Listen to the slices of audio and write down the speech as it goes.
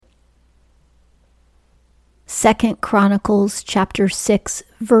2 Chronicles chapter 6,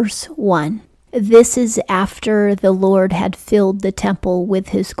 verse 1. This is after the Lord had filled the temple with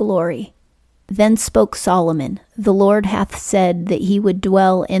his glory. Then spoke Solomon, the Lord hath said that he would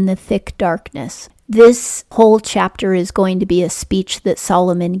dwell in the thick darkness. This whole chapter is going to be a speech that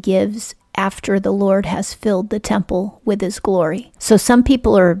Solomon gives after the Lord has filled the temple with his glory. So some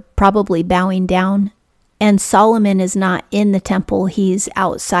people are probably bowing down, and Solomon is not in the temple, he's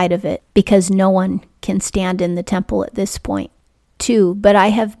outside of it, because no one can stand in the temple at this point. 2, but I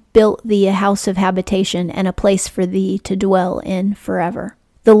have built thee a house of habitation and a place for thee to dwell in forever.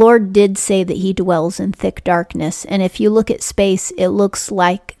 The Lord did say that he dwells in thick darkness, and if you look at space, it looks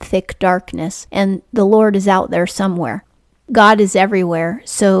like thick darkness, and the Lord is out there somewhere. God is everywhere,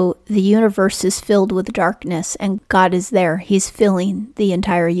 so the universe is filled with darkness, and God is there. He's filling the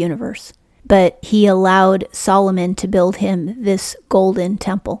entire universe. But he allowed Solomon to build him this golden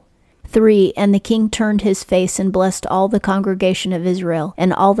temple. 3, and the king turned his face and blessed all the congregation of Israel,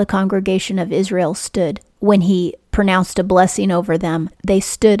 and all the congregation of Israel stood. When he pronounced a blessing over them, they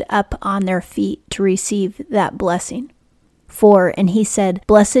stood up on their feet to receive that blessing. 4, and he said,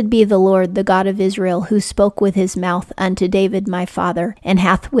 Blessed be the Lord, the God of Israel, who spoke with his mouth unto David my father, and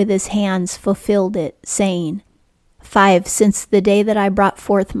hath with his hands fulfilled it, saying, 5, since the day that I brought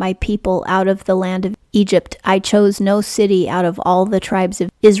forth my people out of the land of Egypt, I chose no city out of all the tribes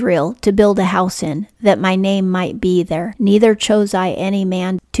of Israel to build a house in, that my name might be there. Neither chose I any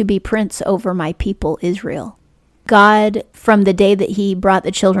man to be prince over my people Israel. God, from the day that he brought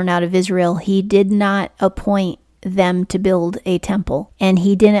the children out of Israel, he did not appoint them to build a temple, and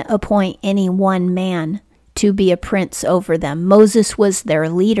he didn't appoint any one man to be a prince over them. Moses was their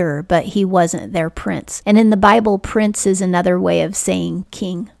leader, but he wasn't their prince. And in the Bible, prince is another way of saying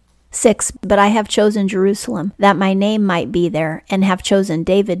king. 6, but I have chosen Jerusalem, that my name might be there, and have chosen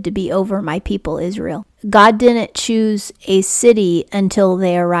David to be over my people Israel. God didn't choose a city until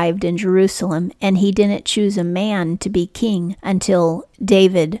they arrived in Jerusalem, and he didn't choose a man to be king until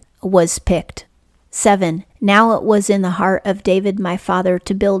David was picked. 7, now it was in the heart of David my father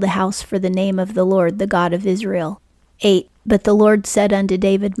to build a house for the name of the Lord, the God of Israel. 8, but the Lord said unto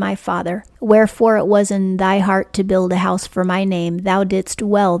David my father, Wherefore it was in thy heart to build a house for my name, thou didst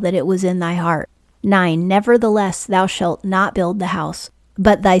well that it was in thy heart. 9, nevertheless thou shalt not build the house,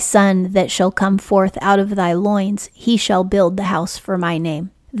 but thy son that shall come forth out of thy loins, he shall build the house for my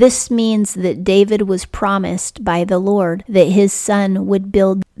name. This means that David was promised by the Lord that his son would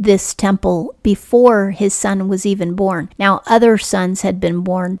build this temple before his son was even born. Now, other sons had been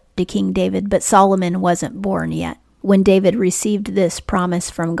born to King David, but Solomon wasn't born yet when David received this promise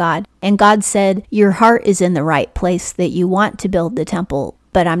from God. And God said, Your heart is in the right place that you want to build the temple,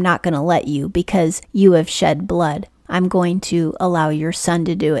 but I'm not going to let you because you have shed blood. I'm going to allow your son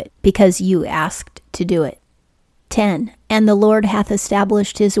to do it because you asked to do it. 10, and the Lord hath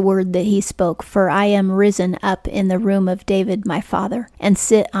established his word that he spoke, for I am risen up in the room of David my father, and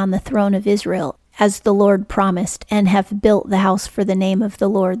sit on the throne of Israel, as the Lord promised, and have built the house for the name of the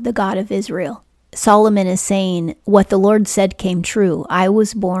Lord, the God of Israel. Solomon is saying, what the Lord said came true. I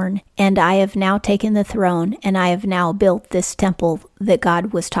was born, and I have now taken the throne, and I have now built this temple that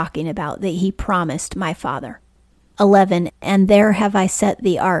God was talking about, that he promised my father. 11, and there have I set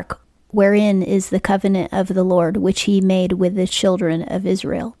the ark, wherein is the covenant of the Lord, which he made with the children of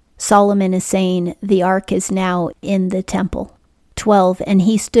Israel. Solomon is saying the ark is now in the temple. 12, and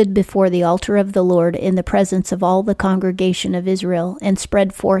he stood before the altar of the Lord in the presence of all the congregation of Israel, and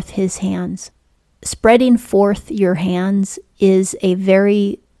spread forth his hands. Spreading forth your hands is a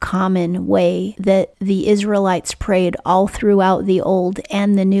very common way that the Israelites prayed all throughout the Old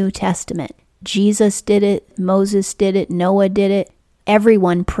and the New Testament. Jesus did it, Moses did it, Noah did it.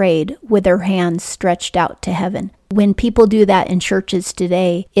 Everyone prayed with their hands stretched out to heaven. When people do that in churches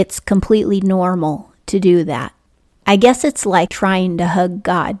today, it's completely normal to do that. I guess it's like trying to hug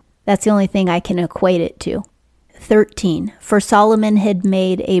God. That's the only thing I can equate it to. 13, for Solomon had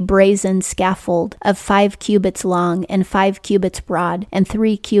made a brazen scaffold of 5 cubits long and 5 cubits broad and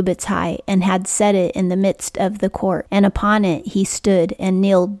 3 cubits high, and had set it in the midst of the court. And upon it he stood and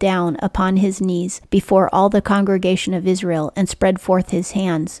kneeled down upon his knees before all the congregation of Israel, and spread forth his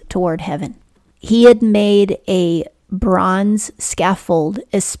hands toward heaven. He had made a bronze scaffold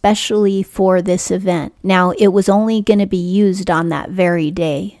especially for this event. Now, it was only going to be used on that very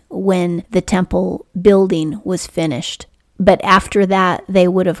day when the temple building was finished. But after that, they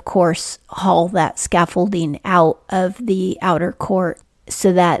would, of course, haul that scaffolding out of the outer court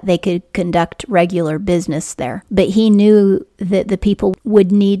so that they could conduct regular business there. But he knew that the people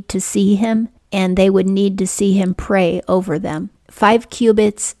would need to see him, and they would need to see him pray over them. 5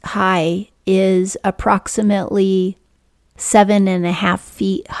 cubits high is approximately 7.5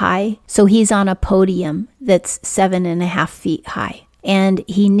 feet high. So he's on a podium that's 7.5 feet high. And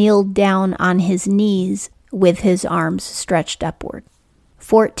he kneeled down on his knees with his arms stretched upward.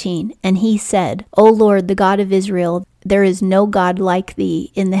 14, and he said, O Lord, the God of Israel, there is no God like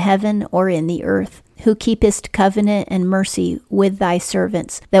thee in the heaven or in the earth, who keepest covenant and mercy with thy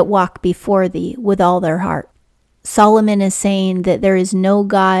servants that walk before thee with all their heart. Solomon is saying that there is no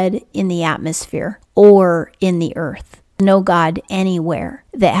God in the atmosphere or in the earth, no God anywhere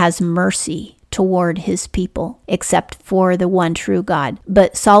that has mercy toward his people except for the one true God.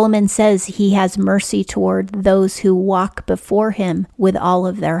 But Solomon says he has mercy toward those who walk before him with all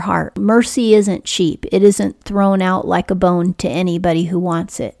of their heart. Mercy isn't cheap. It isn't thrown out like a bone to anybody who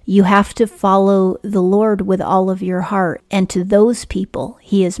wants it. You have to follow the Lord with all of your heart, and to those people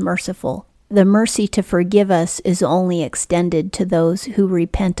he is merciful. The mercy to forgive us is only extended to those who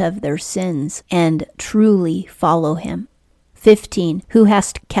repent of their sins and truly follow him. 15, who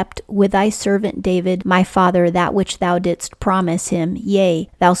hast kept with thy servant David, my father, that which thou didst promise him. Yea,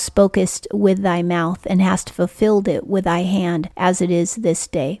 thou spokest with thy mouth, and hast fulfilled it with thy hand, as it is this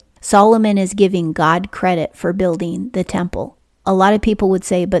day. Solomon is giving God credit for building the temple. A lot of people would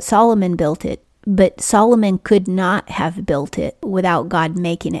say, but Solomon built it. But Solomon could not have built it without God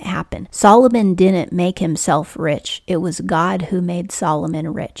making it happen. Solomon didn't make himself rich. It was God who made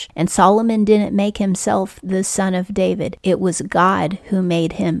Solomon rich. And Solomon didn't make himself the son of David. It was God who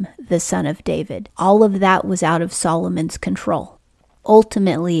made him the son of David. All of that was out of Solomon's control.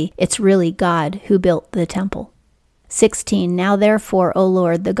 Ultimately, it's really God who built the temple. 16, now therefore, O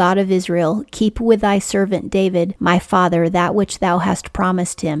Lord, the God of Israel, keep with thy servant David, my father, that which thou hast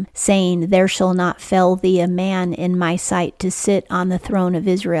promised him, saying, there shall not fail thee a man in my sight to sit on the throne of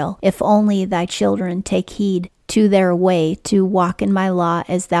Israel, if only thy children take heed to their way to walk in my law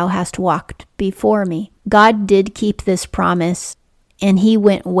as thou hast walked before me. God did keep this promise, and he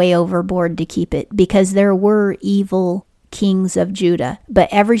went way overboard to keep it, because there were evil kings of Judah, but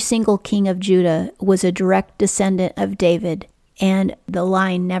every single king of Judah was a direct descendant of David, and the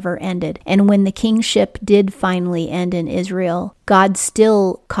line never ended. And when the kingship did finally end in Israel, God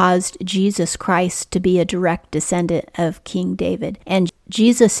still caused Jesus Christ to be a direct descendant of King David. And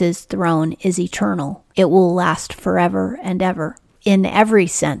Jesus' throne is eternal. It will last forever and ever. In every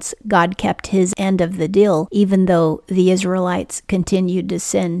sense, God kept his end of the deal, even though the Israelites continued to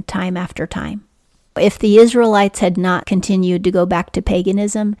sin time after time. If the Israelites had not continued to go back to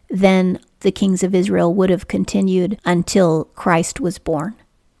paganism, then the kings of Israel would have continued until Christ was born.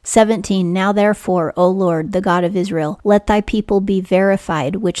 17, now therefore, O Lord, the God of Israel, let thy people be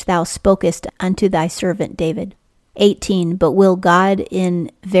verified, which thou spokest unto thy servant David. 18, but will God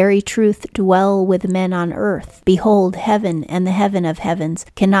in very truth dwell with men on earth? Behold, heaven and the heaven of heavens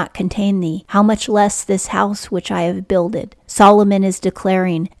cannot contain thee. How much less this house which I have builded? Solomon is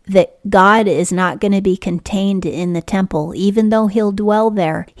declaring that God is not going to be contained in the temple. Even though he'll dwell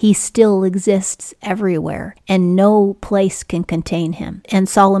there, he still exists everywhere, and no place can contain him. And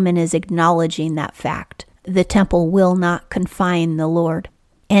Solomon is acknowledging that fact. The temple will not confine the Lord.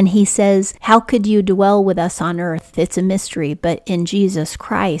 And he says, how could you dwell with us on earth? It's a mystery, but in Jesus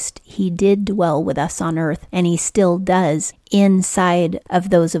Christ, he did dwell with us on earth, and he still does inside of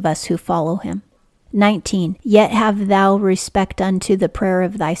those of us who follow him. 19, yet have thou respect unto the prayer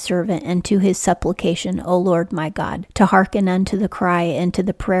of thy servant, and to his supplication, O Lord my God, to hearken unto the cry and to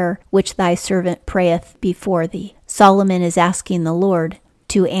the prayer which thy servant prayeth before thee. Solomon is asking the Lord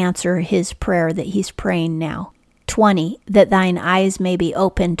to answer his prayer that he's praying now. 20, that thine eyes may be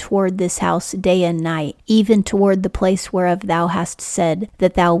open toward this house day and night, even toward the place whereof thou hast said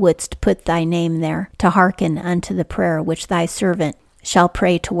that thou wouldst put thy name there, to hearken unto the prayer which thy servant shall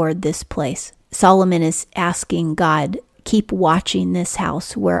pray toward this place. Solomon is asking God, keep watching this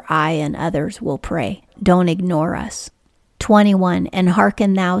house where I and others will pray. Don't ignore us. 21, and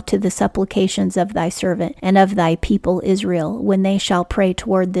hearken thou to the supplications of thy servant and of thy people Israel, when they shall pray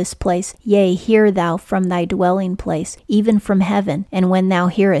toward this place. Yea, hear thou from thy dwelling place, even from heaven, and when thou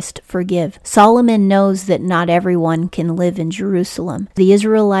hearest, forgive. Solomon knows that not everyone can live in Jerusalem. The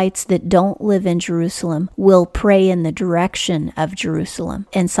Israelites that don't live in Jerusalem will pray in the direction of Jerusalem.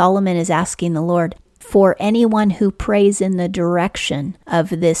 And Solomon is asking the Lord, for anyone who prays in the direction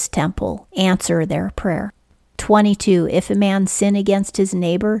of this temple, answer their prayer. 22, if a man sin against his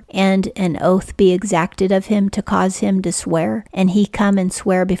neighbor, and an oath be exacted of him to cause him to swear, and he come and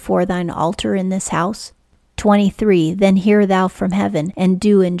swear before thine altar in this house. 23, then hear thou from heaven, and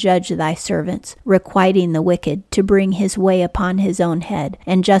do and judge thy servants, requiting the wicked, to bring his way upon his own head,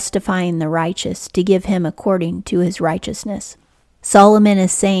 and justifying the righteous, to give him according to his righteousness. Solomon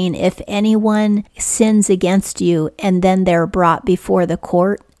is saying, if anyone sins against you and then they're brought before the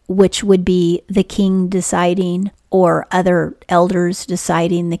court, which would be the king deciding or other elders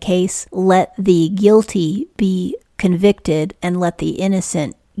deciding the case, let the guilty be convicted and let the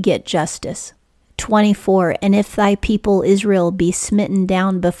innocent get justice. 24, and if thy people Israel be smitten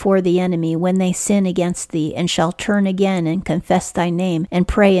down before the enemy when they sin against thee, and shall turn again and confess thy name, and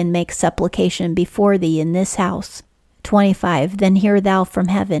pray and make supplication before thee in this house. 25, then hear thou from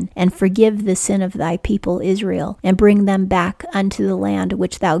heaven, and forgive the sin of thy people Israel, and bring them back unto the land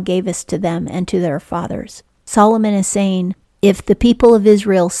which thou gavest to them and to their fathers. Solomon is saying, if the people of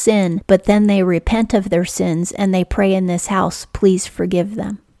Israel sin, but then they repent of their sins, and they pray in this house, please forgive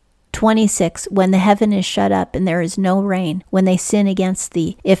them. 26, when the heaven is shut up and there is no rain, when they sin against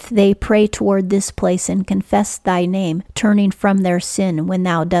thee, if they pray toward this place and confess thy name, turning from their sin when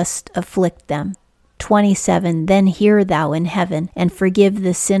thou dost afflict them. 27, then hear thou in heaven, and forgive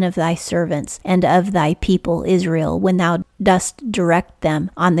the sin of thy servants and of thy people Israel, when thou dost direct them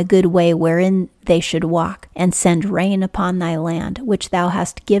on the good way wherein they should walk, and send rain upon thy land, which thou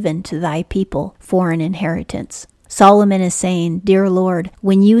hast given to thy people for an inheritance. Solomon is saying, dear Lord,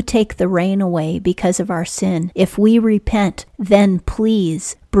 when you take the rain away because of our sin, if we repent, then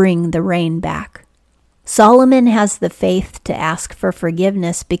please bring the rain back. Solomon has the faith to ask for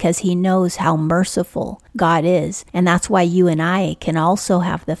forgiveness because he knows how merciful God is. And that's why you and I can also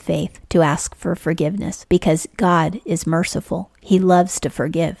have the faith to ask for forgiveness, because God is merciful. He loves to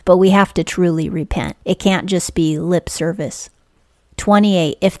forgive, but we have to truly repent. It can't just be lip service.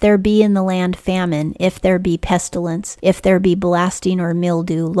 28, if there be in the land famine, if there be pestilence, if there be blasting or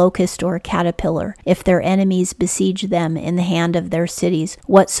mildew, locust or caterpillar, if their enemies besiege them in the hand of their cities,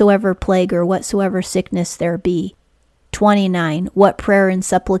 whatsoever plague or whatsoever sickness there be. 29, what prayer and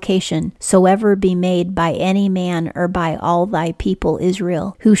supplication soever be made by any man or by all thy people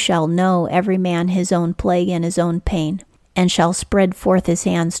Israel, who shall know every man his own plague and his own pain, and shall spread forth his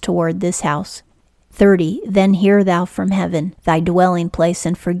hands toward this house. 30, then hear thou from heaven thy dwelling place,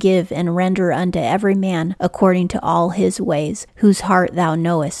 and forgive and render unto every man according to all his ways, whose heart thou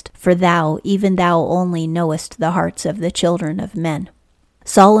knowest, for thou, even thou only, knowest the hearts of the children of men.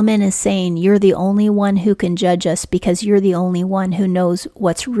 Solomon is saying, you're the only one who can judge us because you're the only one who knows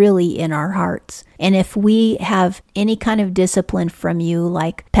what's really in our hearts. And if we have any kind of discipline from you,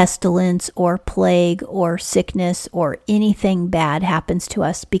 like pestilence or plague or sickness or anything bad happens to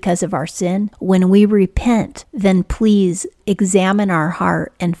us because of our sin, when we repent, then please examine our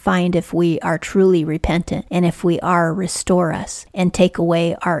heart and find if we are truly repentant. And if we are, restore us and take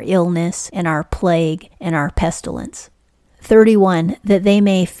away our illness and our plague and our pestilence. 31, that they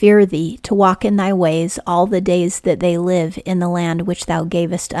may fear thee, to walk in thy ways all the days that they live in the land which thou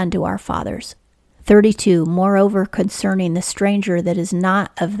gavest unto our fathers. 32, moreover concerning the stranger that is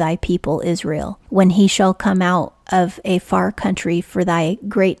not of thy people Israel, when he shall come out of a far country for thy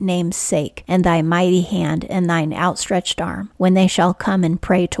great name's sake, and thy mighty hand and thine outstretched arm, when they shall come and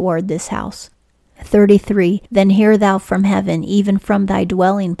pray toward this house. 33, then hear thou from heaven, even from thy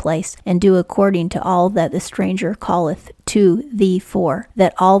dwelling place, and do according to all that the stranger calleth to thee for,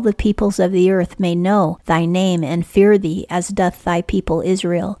 that all the peoples of the earth may know thy name and fear thee, as doth thy people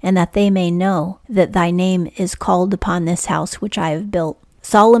Israel, and that they may know that thy name is called upon this house which I have built.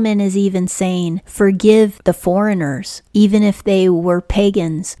 Solomon is even saying, forgive the foreigners, even if they were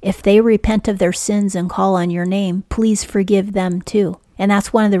pagans. If they repent of their sins and call on your name, please forgive them too. And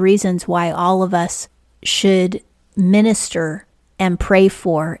that's one of the reasons why all of us should minister and pray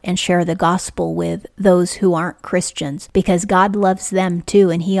for and share the gospel with those who aren't Christians, because God loves them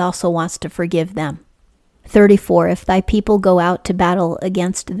too, and he also wants to forgive them. 34, if thy people go out to battle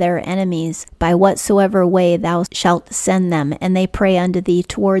against their enemies, by whatsoever way thou shalt send them, and they pray unto thee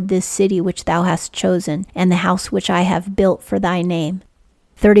toward this city which thou hast chosen, and the house which I have built for thy name.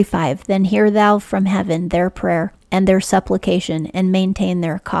 35, then hear thou from heaven their prayer and their supplication, and maintain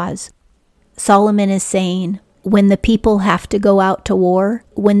their cause. Solomon is saying, when the people have to go out to war,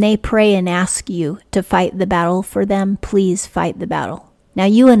 when they pray and ask you to fight the battle for them, please fight the battle. Now,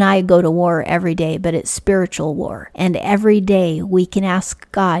 you and I go to war every day, but it's spiritual war. And every day we can ask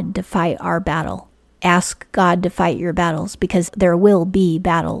God to fight our battle. Ask God to fight your battles, because there will be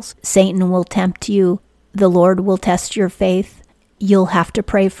battles. Satan will tempt you. The Lord will test your faith. You'll have to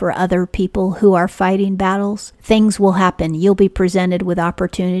pray for other people who are fighting battles. Things will happen. You'll be presented with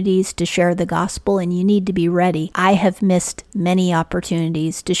opportunities to share the gospel, and you need to be ready. I have missed many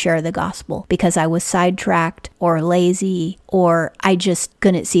opportunities to share the gospel because I was sidetracked or lazy, or I just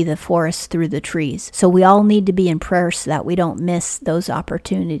couldn't see the forest through the trees. So we all need to be in prayer so that we don't miss those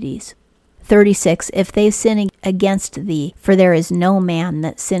opportunities. 36. If they sin against thee, for there is no man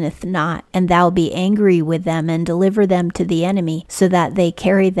that sinneth not, and thou be angry with them, and deliver them to the enemy, so that they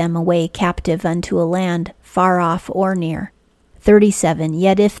carry them away captive unto a land far off or near. 37.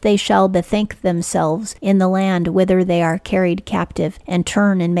 Yet if they shall bethink themselves in the land whither they are carried captive, and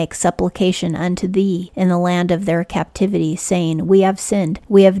turn and make supplication unto thee in the land of their captivity, saying, We have sinned,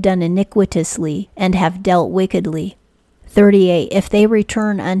 we have done iniquitously, and have dealt wickedly. 38. If they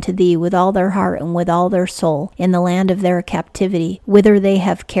return unto thee with all their heart and with all their soul in the land of their captivity, whither they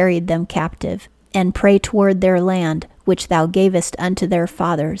have carried them captive, and pray toward their land, which thou gavest unto their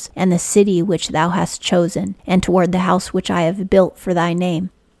fathers, and the city which thou hast chosen, and toward the house which I have built for thy name.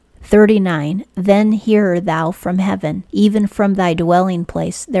 39. Then hear thou from heaven, even from thy dwelling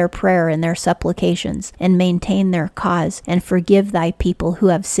place, their prayer and their supplications, and maintain their cause, and forgive thy people who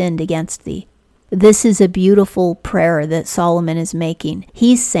have sinned against thee. This is a beautiful prayer that Solomon is making.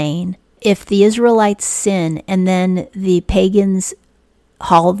 He's saying, if the Israelites sin and then the pagans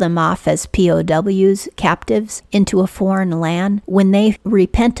haul them off as POWs, captives, into a foreign land, when they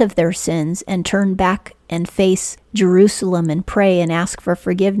repent of their sins and turn back and face Jerusalem and pray and ask for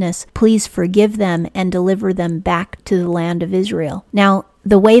forgiveness, please forgive them and deliver them back to the land of Israel. Now,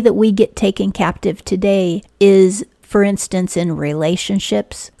 the way that we get taken captive today is, for instance, in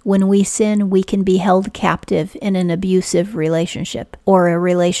relationships. When we sin, we can be held captive in an abusive relationship or a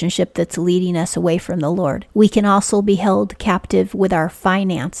relationship that's leading us away from the Lord. We can also be held captive with our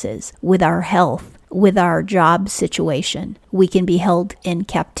finances, with our health, with our job situation. We can be held in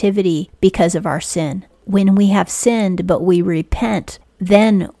captivity because of our sin. When we have sinned but we repent,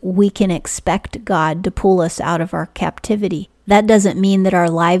 then we can expect God to pull us out of our captivity. That doesn't mean that our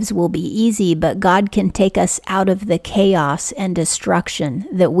lives will be easy, but God can take us out of the chaos and destruction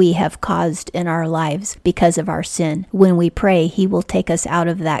that we have caused in our lives because of our sin. When we pray, He will take us out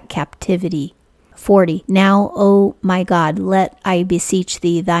of that captivity. 40. Now, O my God, let, I beseech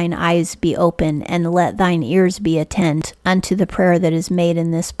thee, thine eyes be open, and let thine ears be attent unto the prayer that is made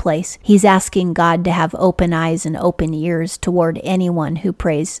in this place. He's asking God to have open eyes and open ears toward anyone who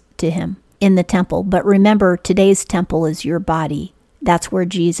prays to Him in the temple. But remember, today's temple is your body. That's where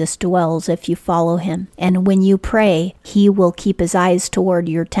Jesus dwells if you follow Him. And when you pray, He will keep His eyes toward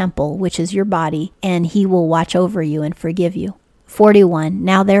your temple, which is your body, and He will watch over you and forgive you. 41.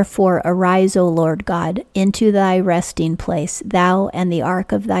 Now therefore arise, O Lord God, into thy resting place, thou and the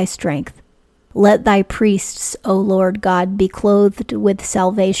ark of thy strength. Let thy priests, O Lord God, be clothed with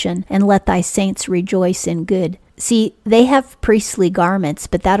salvation, and let thy saints rejoice in good. See, they have priestly garments,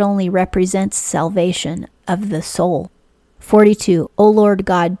 but that only represents salvation of the soul. 42. O Lord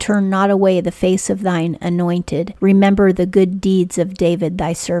God, turn not away the face of thine anointed. Remember the good deeds of David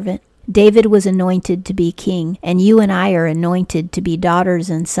thy servant. David was anointed to be king, and you and I are anointed to be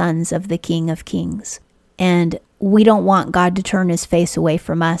daughters and sons of the King of Kings. And we don't want God to turn His face away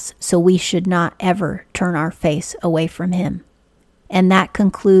from us, so we should not ever turn our face away from Him. And that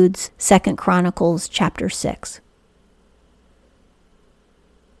concludes 2 Chronicles chapter 6.